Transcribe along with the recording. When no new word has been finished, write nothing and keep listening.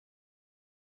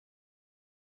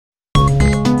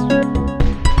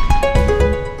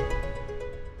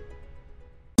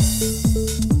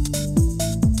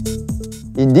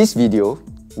In this video,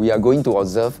 we are going to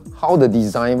observe how the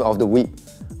design of the whip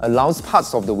allows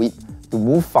parts of the whip to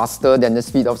move faster than the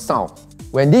speed of sound.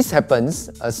 When this happens,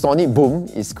 a sonic boom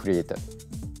is created.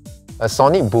 A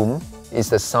sonic boom is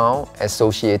the sound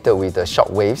associated with the shock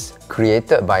waves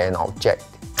created by an object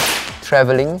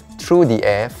traveling through the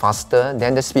air faster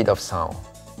than the speed of sound.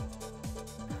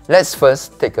 Let's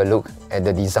first take a look at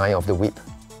the design of the whip.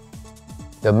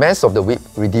 The mass of the whip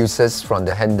reduces from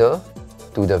the handle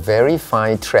to the very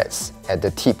fine threads at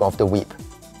the tip of the whip.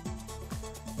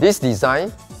 This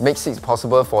design makes it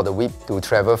possible for the whip to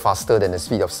travel faster than the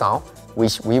speed of sound,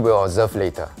 which we will observe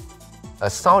later. A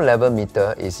sound level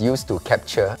meter is used to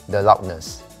capture the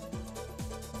loudness.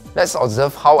 Let's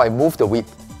observe how I move the whip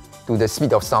to the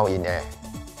speed of sound in air.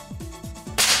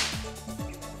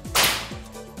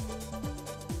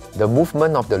 The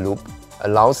movement of the loop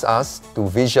allows us to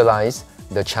visualize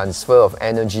the transfer of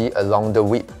energy along the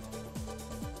whip.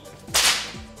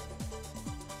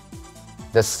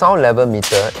 The sound level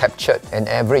meter captured an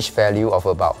average value of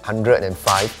about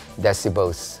 105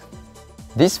 decibels.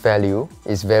 This value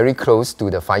is very close to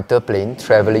the fighter plane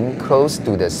traveling close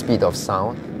to the speed of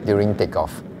sound during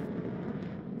takeoff.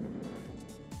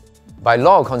 By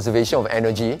law of conservation of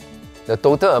energy, the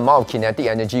total amount of kinetic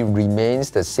energy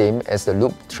remains the same as the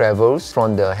loop travels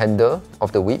from the handle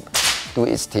of the whip to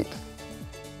its tip.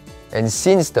 And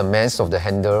since the mass of the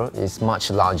handle is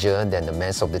much larger than the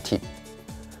mass of the tip,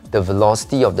 the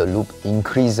velocity of the loop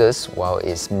increases while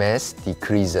its mass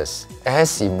decreases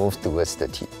as it moves towards the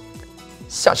tip,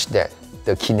 such that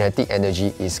the kinetic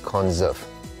energy is conserved.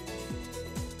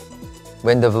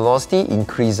 When the velocity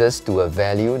increases to a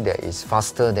value that is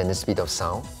faster than the speed of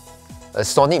sound, a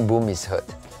sonic boom is heard,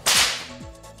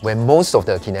 when most of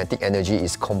the kinetic energy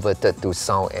is converted to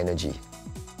sound energy.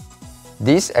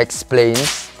 This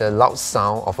explains the loud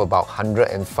sound of about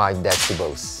 105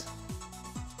 decibels.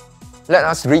 Let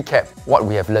us recap what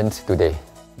we have learned today.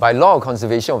 By law of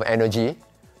conservation of energy,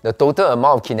 the total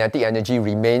amount of kinetic energy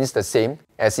remains the same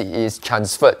as it is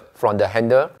transferred from the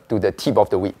handle to the tip of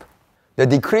the whip. The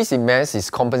decrease in mass is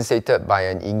compensated by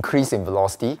an increase in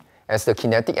velocity as the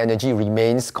kinetic energy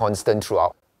remains constant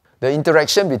throughout. The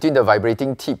interaction between the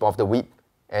vibrating tip of the whip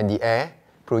and the air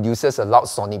produces a loud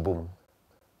sonic boom.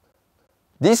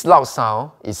 This loud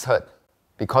sound is heard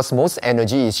because most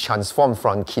energy is transformed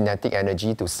from kinetic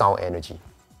energy to sound energy.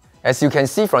 As you can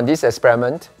see from this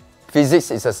experiment, physics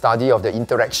is a study of the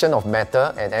interaction of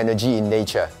matter and energy in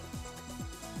nature.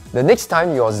 The next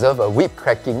time you observe a whip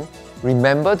cracking,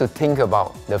 remember to think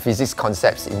about the physics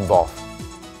concepts involved.